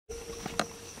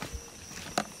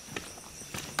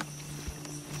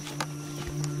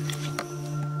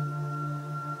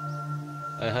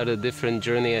I had a different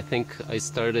journey. I think I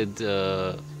started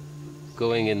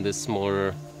going in this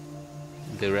more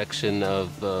direction of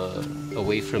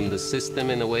away from the system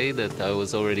in a way, that I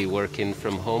was already working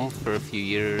from home for a few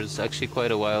years. Actually,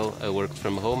 quite a while I worked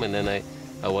from home, and then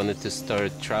I wanted to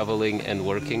start traveling and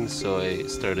working, so I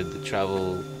started to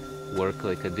travel work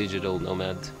like a digital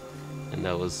nomad, and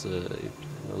that was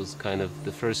kind of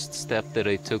the first step that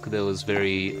I took. That was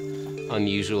very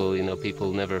unusual, you know,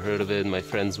 people never heard of it. My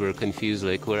friends were confused,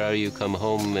 like, where are you, come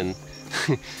home? And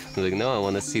I was like, no, I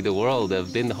want to see the world.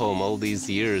 I've been home all these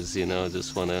years, you know,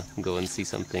 just want to go and see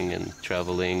something, and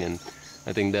traveling. And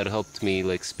I think that helped me,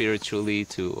 like, spiritually,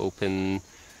 to open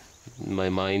my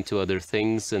mind to other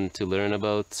things and to learn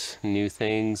about new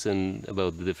things and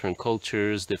about the different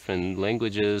cultures, different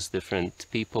languages, different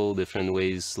people, different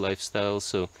ways, lifestyles.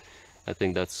 So I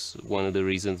think that's one of the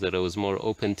reasons that I was more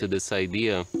open to this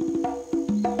idea.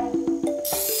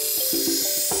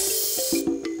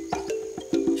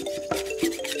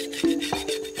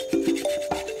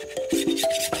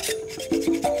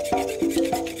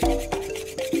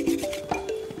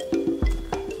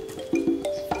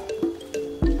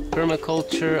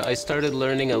 Permaculture, I started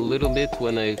learning a little bit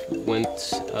when I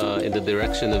went in the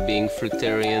direction of being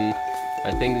fruitarian.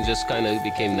 I think it just kind of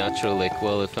became natural, like,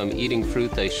 well, if I'm eating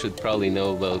fruit, I should probably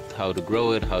know about how to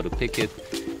grow it, how to pick it.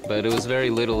 But it was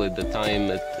very little at the time.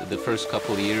 At the first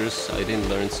couple of years, I didn't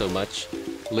learn so much.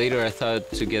 Later, I thought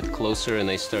to get closer,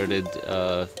 and I started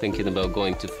thinking about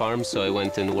going to farms. So I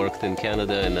went and worked in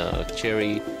Canada in a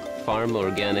cherry farm,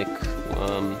 organic,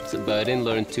 but I didn't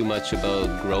learn too much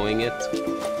about growing it.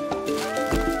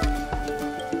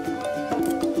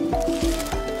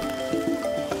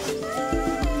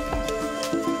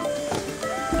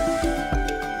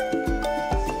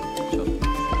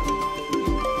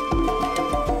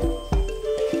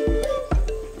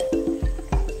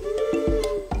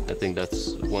 I think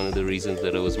that's one of the reasons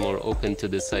that I was more open to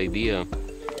this idea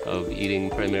of eating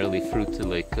primarily fruit.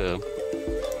 Like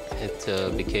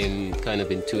it became kind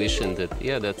of intuition that,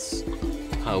 yeah, that's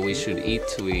how we should eat.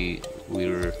 We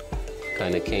were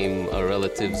kind of our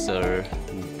relatives are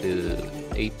the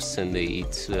apes, and they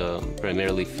eat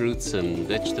primarily fruits and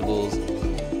vegetables.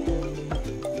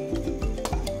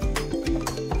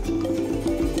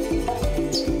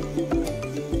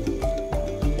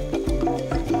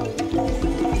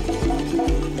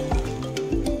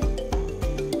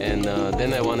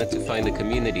 Then I wanted to find a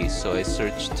community, so I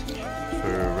searched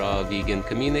for raw vegan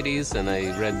communities, and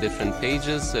I read different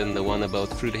pages, and the one about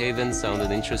Fruit Haven sounded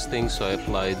interesting, so I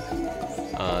applied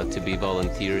to be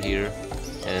volunteer here.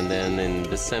 And then in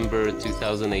December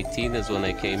 2018 is when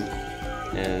I came,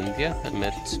 and yeah, I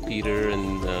met Peter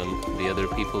and the other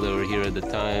people that were here at the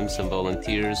time. Some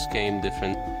volunteers came,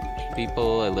 different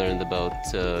people. I learned about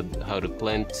how to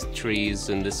plant trees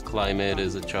in this climate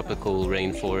as a tropical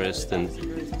rainforest, and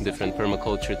different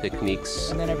permaculture techniques.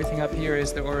 And then everything up here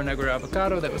is the Orinoco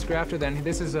avocado that was grafted, and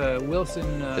this is a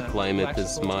Wilson. The climate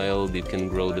is mild, you can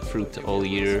grow the fruit all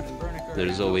year.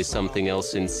 There's always something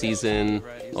else in season.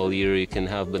 All year you can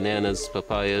have bananas,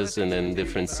 papayas, and then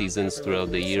different seasons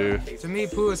throughout the year. To me,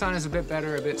 Puasan is a bit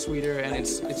better, a bit sweeter, and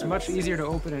it's much easier to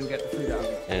open and get the fruit out.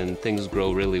 And things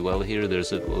grow really well here.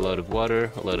 There's a lot of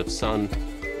water, a lot of sun,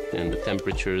 and the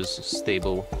temperature is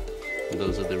stable. And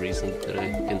those are the reasons that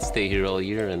I can stay here all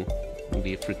year and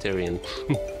be a fruitarian.